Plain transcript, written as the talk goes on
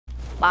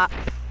bop,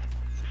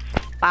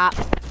 bop,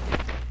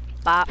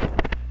 bop,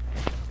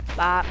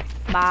 bop,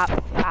 bop,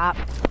 bop,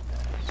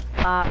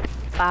 bop,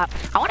 bop.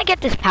 I want to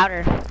get this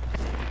powder.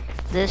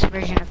 This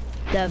version of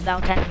the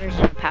Valentine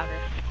version of powder.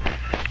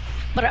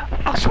 But I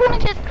also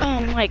want to get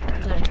like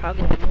the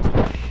target.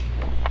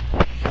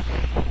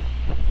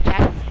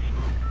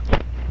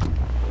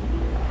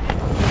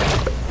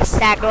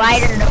 That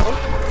glider though.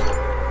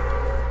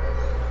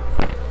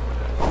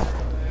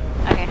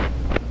 Okay.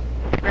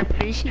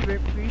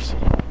 Repressi.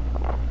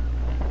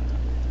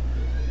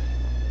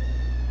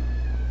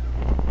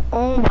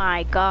 Oh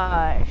my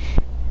gosh.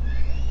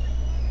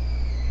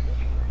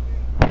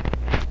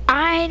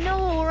 I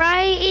know,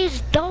 right?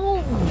 It's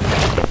dope.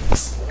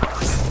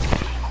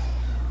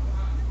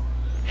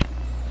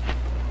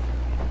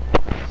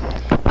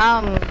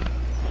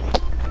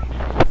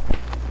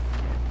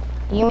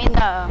 You mean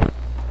the?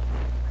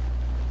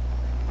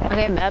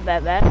 Okay,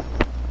 bet.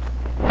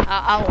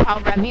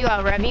 I'll rev you.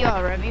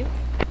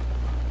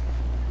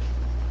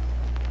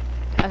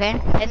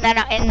 Okay, and then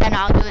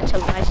I'll do it to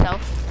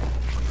myself.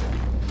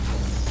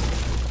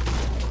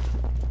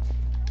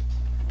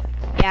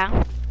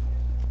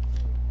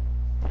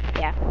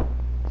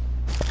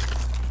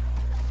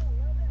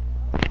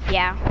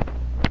 Yeah.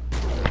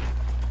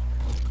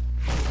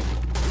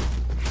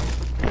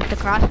 With the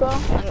crossbow?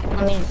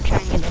 Let me try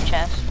and get the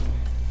chest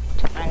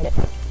to find it.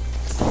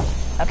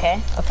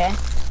 Okay.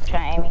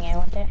 Try aiming in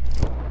with it.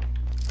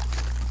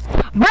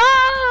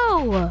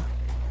 Bro!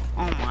 Oh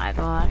my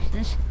gosh,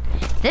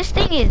 this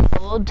thing is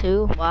gold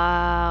too.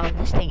 Wow,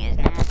 this thing is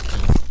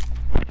nasty.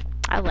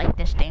 I like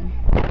this thing.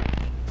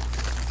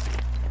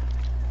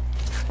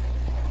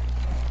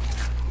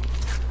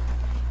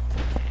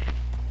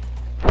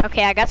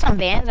 Okay, I got some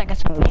bands.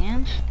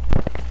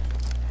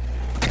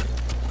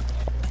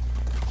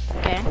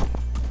 Okay.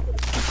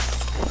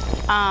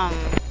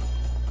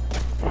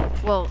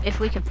 Well, if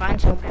we can find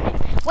some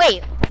grenades.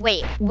 Wait a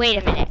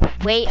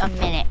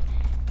minute.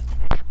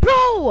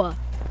 Bro!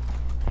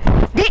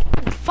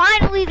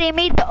 Finally they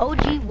made the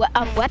OG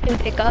weapon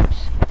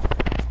pickups.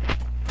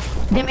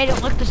 They made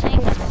it look the same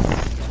now.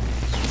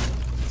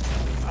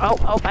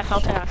 Oh, I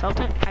felt it on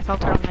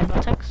my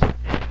buttocks.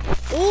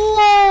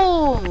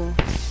 Ooh!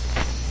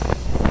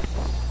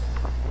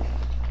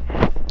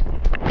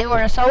 They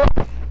were so...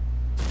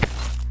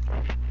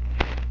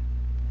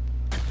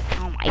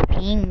 Oh, my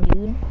ping,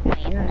 dude. My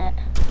internet.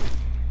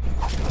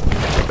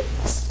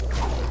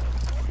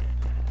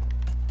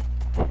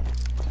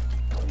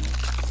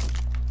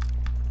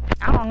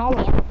 I don't know,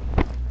 man.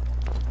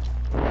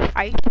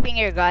 Are you keeping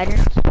your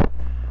guidance?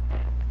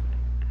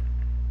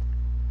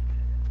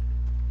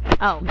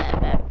 Oh,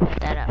 bet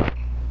that up.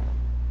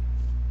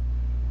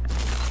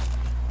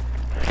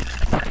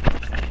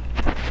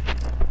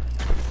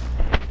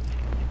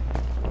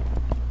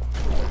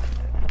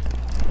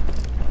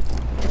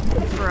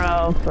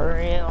 Bro, for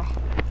real.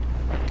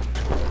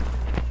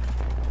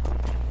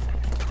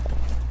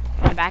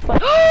 My back one.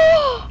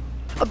 Bro!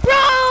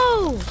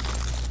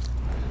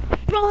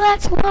 Bro,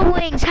 that's low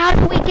wings. How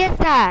did we get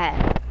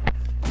that?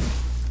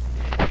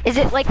 Is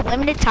it like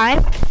limited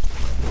time?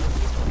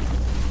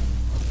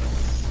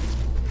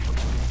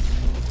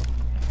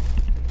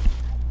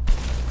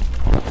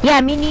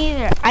 Yeah, me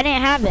neither. I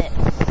didn't have it.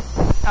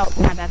 Oh,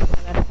 my bad.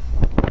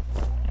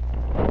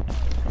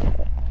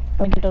 Let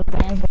me get those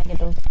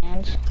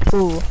bands.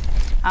 Ooh.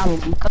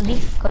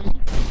 Cozy.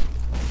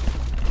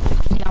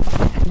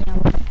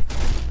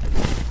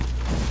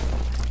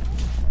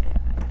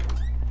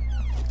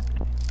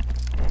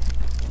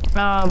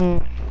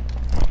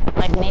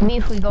 Like maybe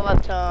if we go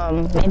up to,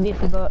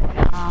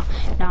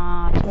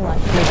 nah, too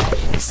much.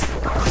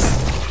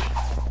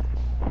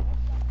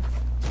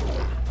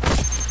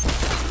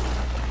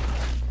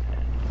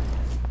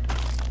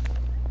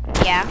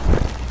 Yeah.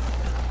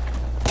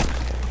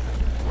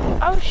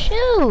 Oh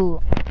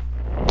shoot!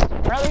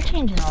 Bro, they're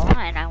changing a lot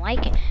and I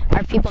like it.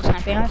 Are people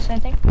sniping us, I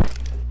think?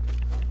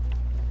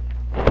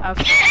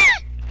 Okay.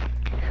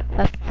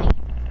 That's funny.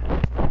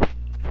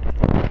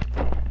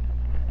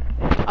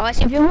 Oh, I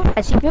see people.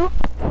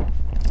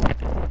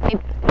 Wait.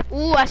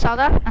 Ooh, I saw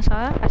that.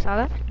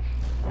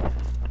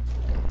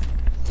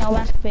 No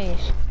one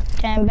space.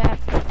 Turn back.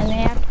 And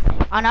they have...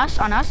 On me.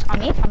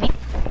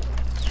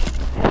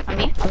 I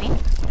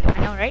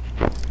know, right?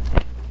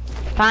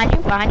 Behind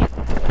you.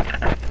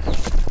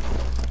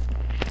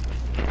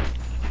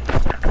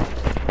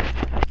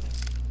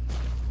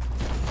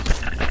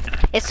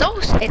 It's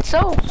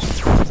so.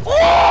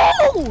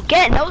 Oh!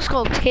 Get no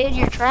scopes, kid.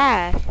 You're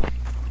trash.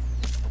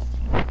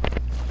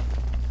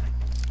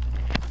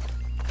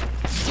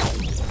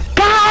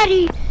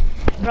 Body.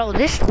 Bro,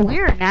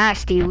 we're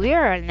nasty.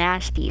 We're a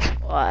nasty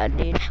squad,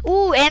 dude.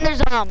 Ooh, and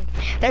there's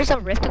a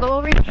rift to go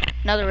over here.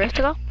 Another rift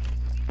to go.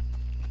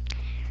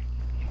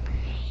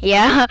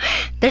 Yeah,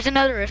 there's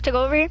another rift to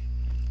go over here.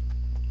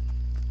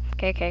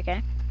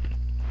 Okay.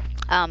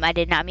 I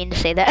did not mean to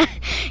say that.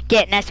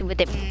 Get nasty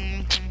with it.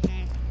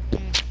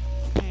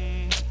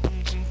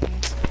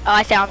 Oh,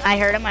 I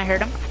heard him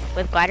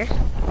with gliders.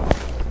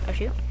 Oh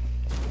shoot.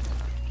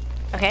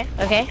 Okay,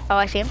 okay. Oh,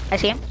 I see him. I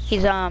see him.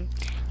 He's oh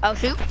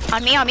shoot.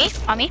 On me, on me,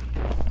 on me.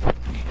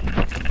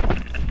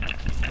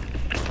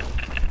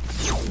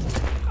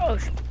 Oh,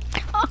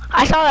 oh,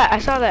 I saw that. I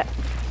saw that.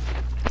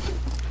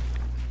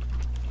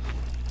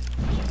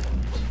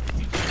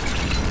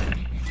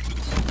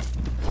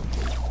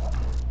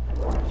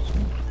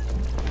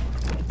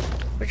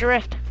 Where's your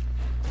rift?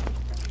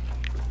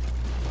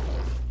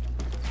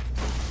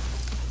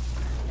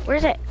 Where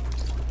is it?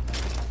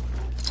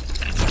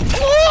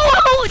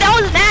 Oh,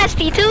 that was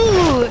nasty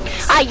too.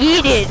 I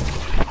yeeted.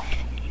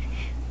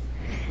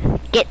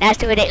 Get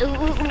nasty with it. Ooh, ooh,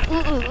 ooh,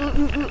 ooh, ooh,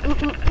 ooh,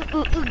 ooh, ooh,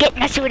 ooh, ooh. Get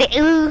nasty with it.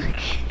 Ooh.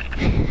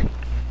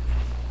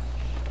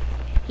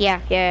 Yeah,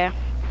 yeah.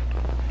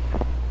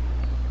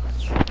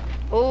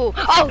 Oh,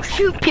 oh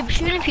shoot! People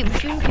shooting, people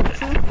shooting, people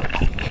shooting.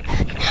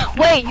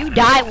 Wait, you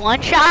died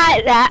one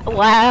shot? That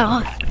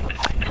wow.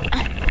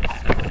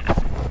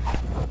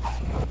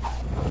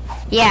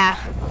 Yeah.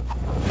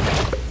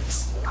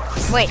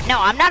 Wait, no,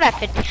 I'm not at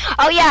 50.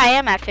 Oh yeah, I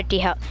am at 50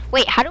 health.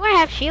 Wait, how do I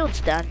have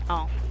shields done?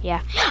 Oh,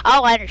 yeah.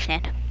 Oh, I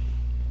understand.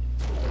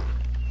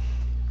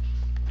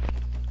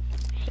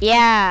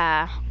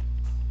 Yeah.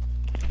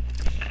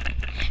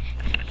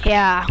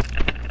 Yeah.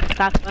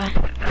 That's why.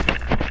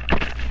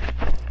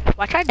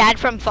 Watch, I died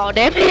from fall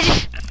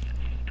damage.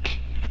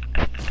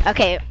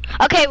 Okay.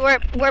 Okay,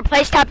 we're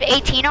placed top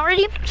 18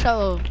 already,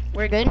 so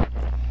we're good.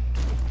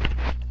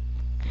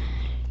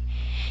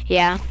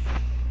 Yeah.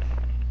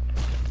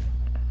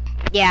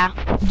 Yeah,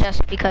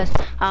 just because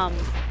I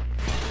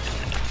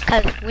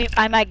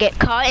might get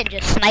caught and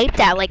just sniped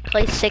at like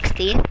place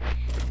 16. I'm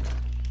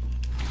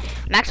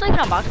actually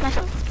gonna box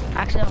myself.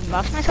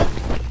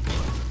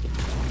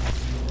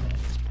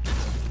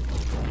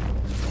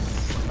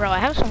 Bro, I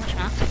have so much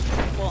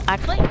math. Well,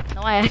 actually,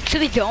 no, I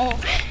actually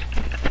don't.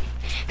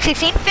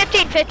 16,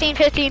 15, 15,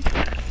 15.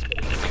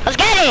 Let's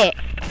get it!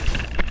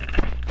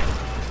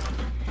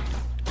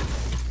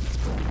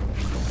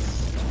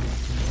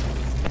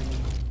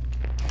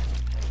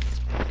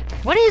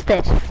 What is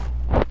this?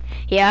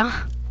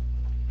 Yeah.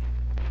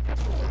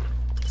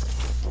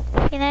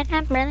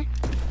 Brother.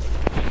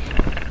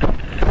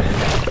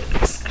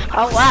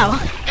 Oh wow.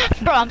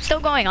 Bro, I'm still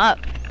going up.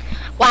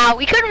 Wow,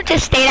 we could have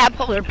just stayed at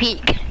Polar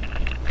Peak.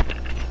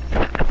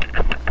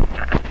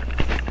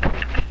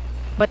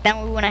 But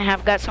then we wouldn't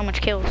have got so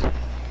much kills.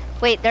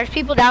 Wait, there's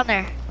people down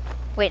there.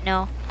 Wait,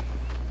 no.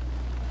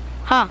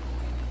 Huh.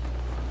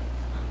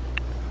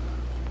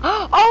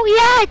 Oh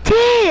yeah, I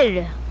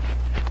did!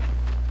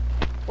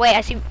 Wait,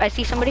 I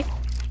see somebody.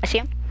 I see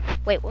him.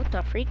 Wait, what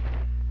the freak?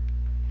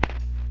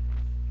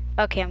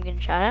 Okay, I'm getting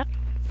shot at.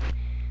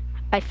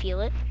 I feel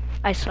it.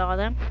 I saw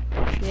them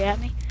shoot at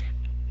me.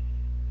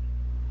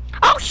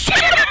 Oh shit!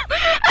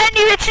 I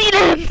didn't even see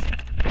them!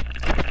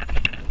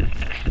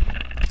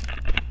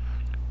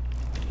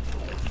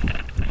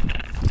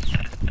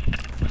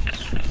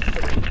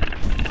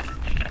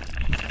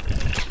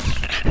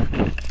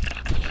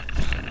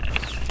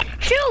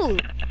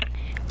 Shoot!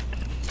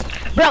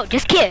 Bro,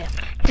 just kill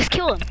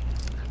him.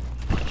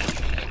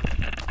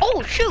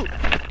 Oh shoot!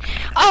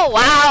 Oh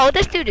wow,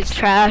 this dude is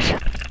trash.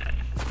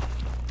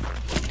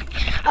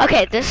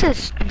 Okay, this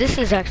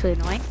is actually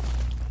annoying.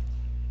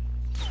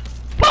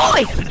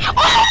 Boy!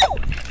 Oh!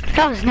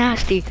 That was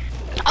nasty.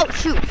 Oh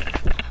shoot!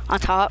 On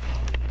top.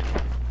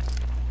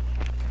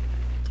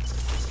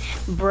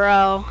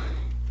 Bro.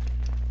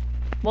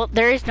 Well,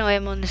 there is no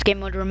ammo in this game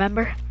mode,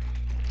 remember?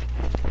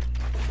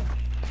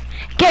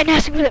 Get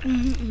nasty with it.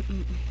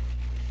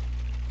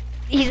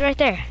 He's right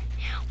there.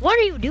 What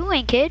are you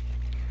doing, kid?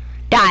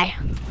 Die.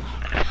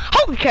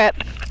 Holy crap.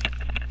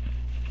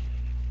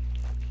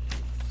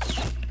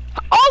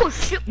 Oh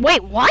shoot,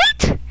 wait,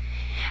 what?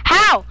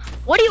 How?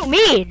 What do you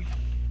mean?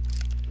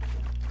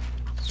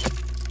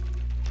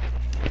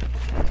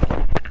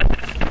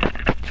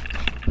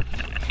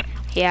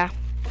 Yeah.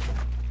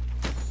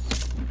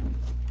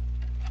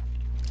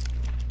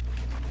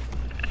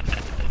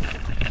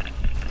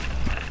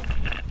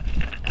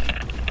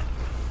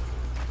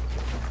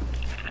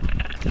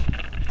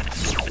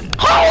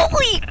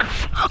 Holy!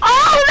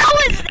 Oh, that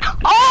was.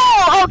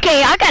 Oh,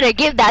 okay. I gotta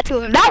give that to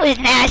him. That was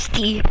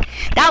nasty.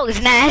 That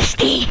was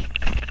nasty.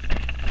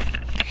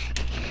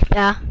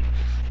 Yeah.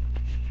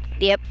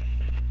 Yep.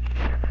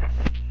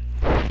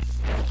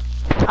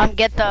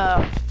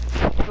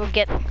 We'll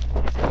get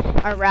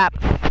our wrap.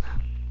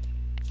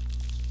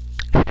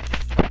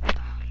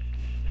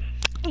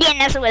 Get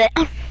nasty with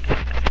it.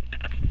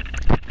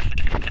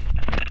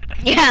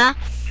 Yeah.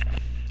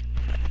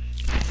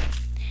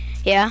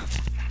 Yeah.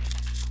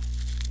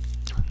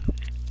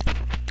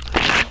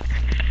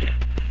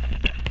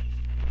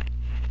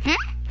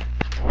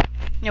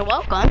 You're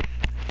welcome.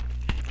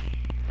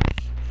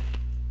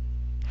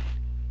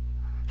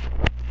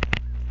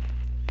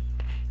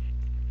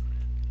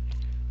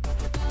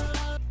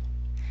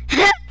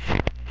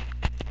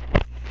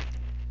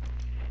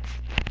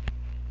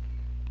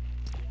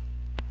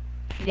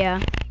 Yeah.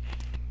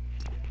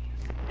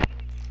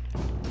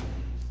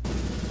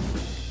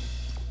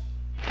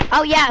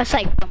 Oh yeah, it's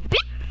like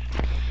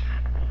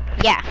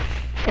yeah,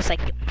 it's like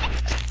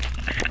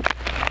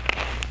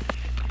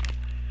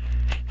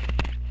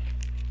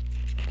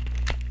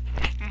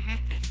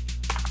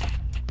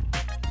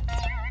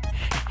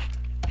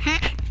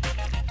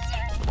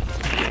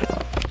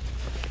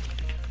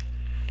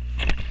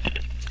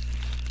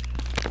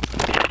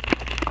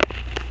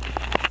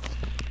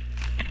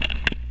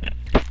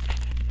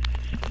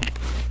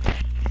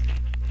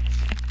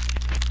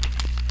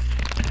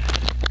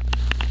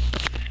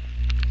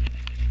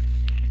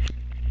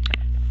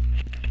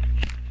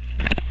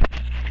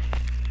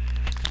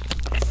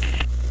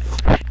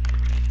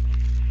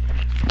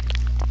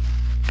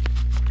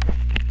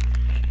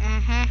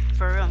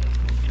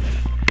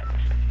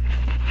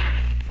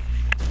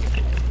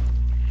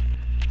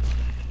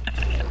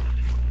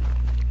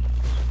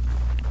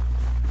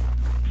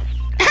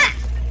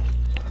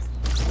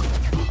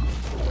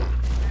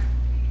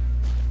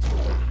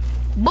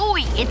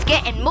It's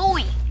getting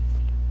mooey.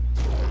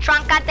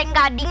 Tranka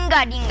tenga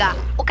dinga dinga.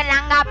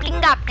 Ukalanga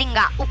plinga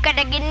plinga.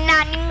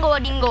 Ukadagina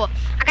ningo dingo.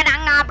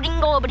 Akadanga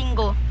bringo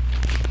bringo.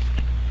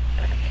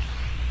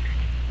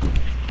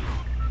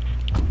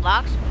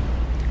 Locks?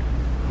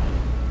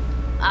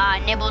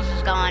 Nibbles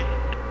is gone.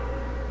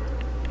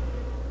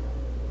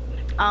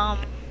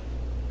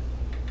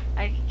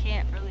 I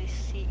can't really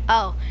see.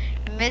 Oh,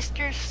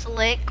 Mr.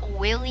 Slick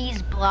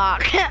Willie's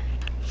block.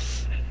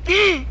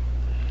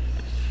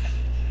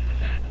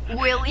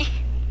 Willie.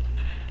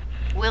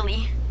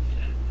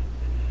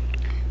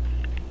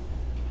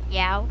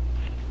 Yow.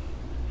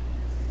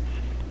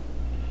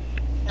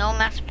 No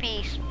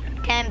masterpiece.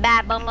 10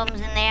 bad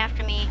bum-bums and they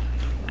after me.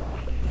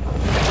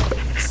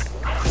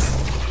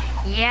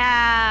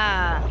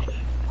 Yeah.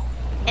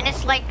 And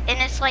it's like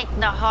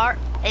the heart.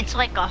 It's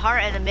like a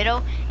heart in the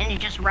middle, and it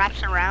just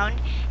wraps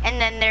around. And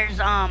then there's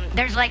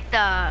like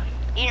the,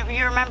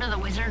 you remember the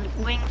wizard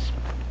wings?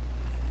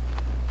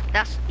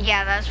 That's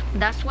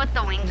what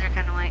the wings are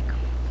kind of like.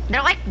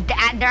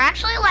 They're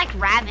actually like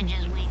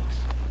Ravage's wings.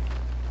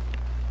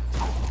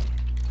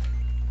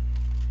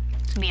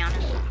 To be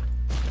honest.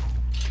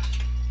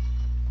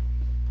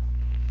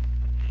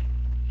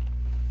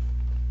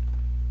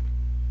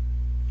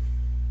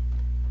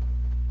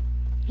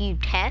 You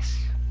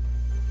Tess?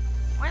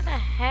 Where the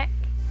heck?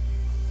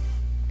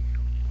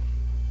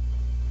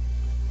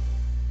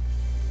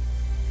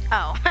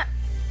 Oh.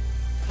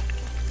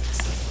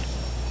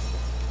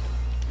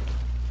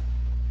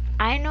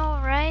 I know,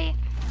 right?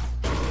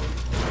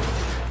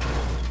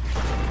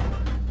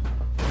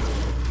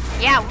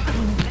 Yeah,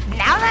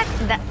 now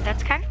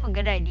that's kind of a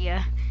good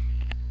idea.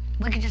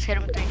 We could just hit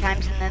them 3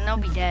 times and then they'll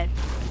be dead.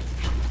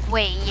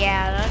 Wait,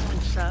 yeah, that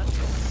would suck.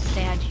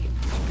 They had you.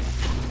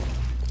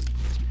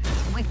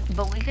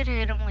 But we could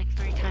hit them like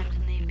 3 times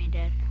and they'd be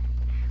dead.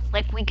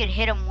 Like we could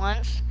hit them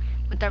once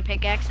with our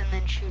pickaxe and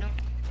then shoot them.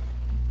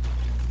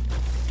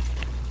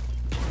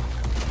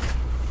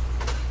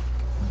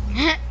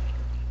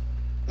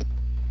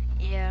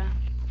 Yeah.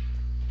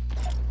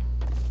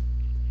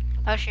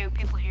 Oh shoot,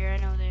 people here. I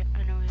know that.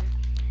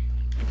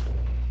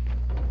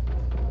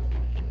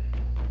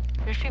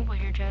 There's people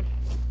here, Chad.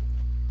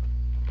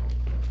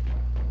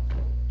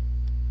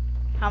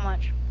 How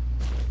much?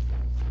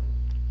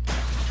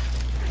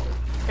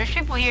 There's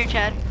people here,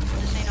 Chad.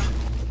 Just so you know.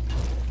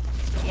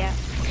 Yeah.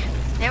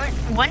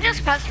 One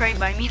just passed right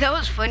by me. That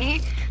was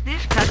funny. They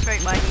just passed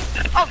right by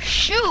me. Oh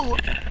shoot!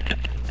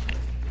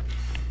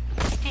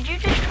 Did you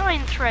just try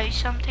and throw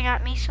something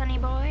at me, sonny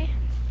boy?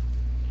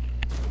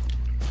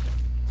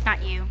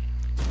 Not you.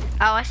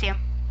 Oh, I see him.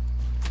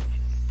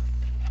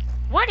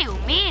 What do you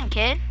mean,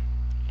 kid?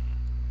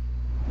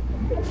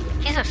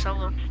 He's a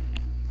solo.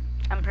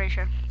 I'm pretty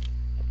sure.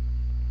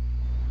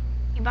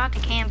 You bought the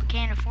can but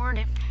can't afford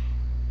it.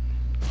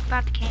 You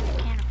bought the can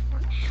but can't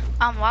afford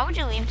it. Why would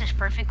you leave this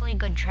perfectly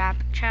good trap,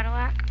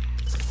 Cadillac?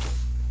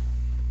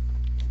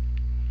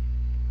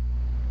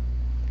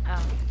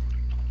 Oh.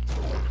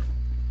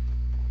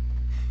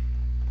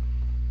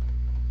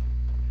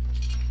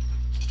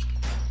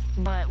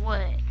 But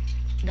what?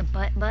 The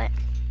butt?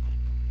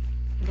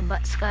 The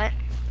butt scut?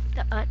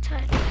 The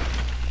tut?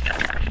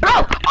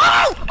 Bro!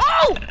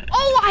 Oh!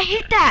 I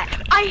hit that!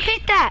 I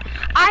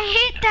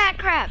hit that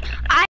crap!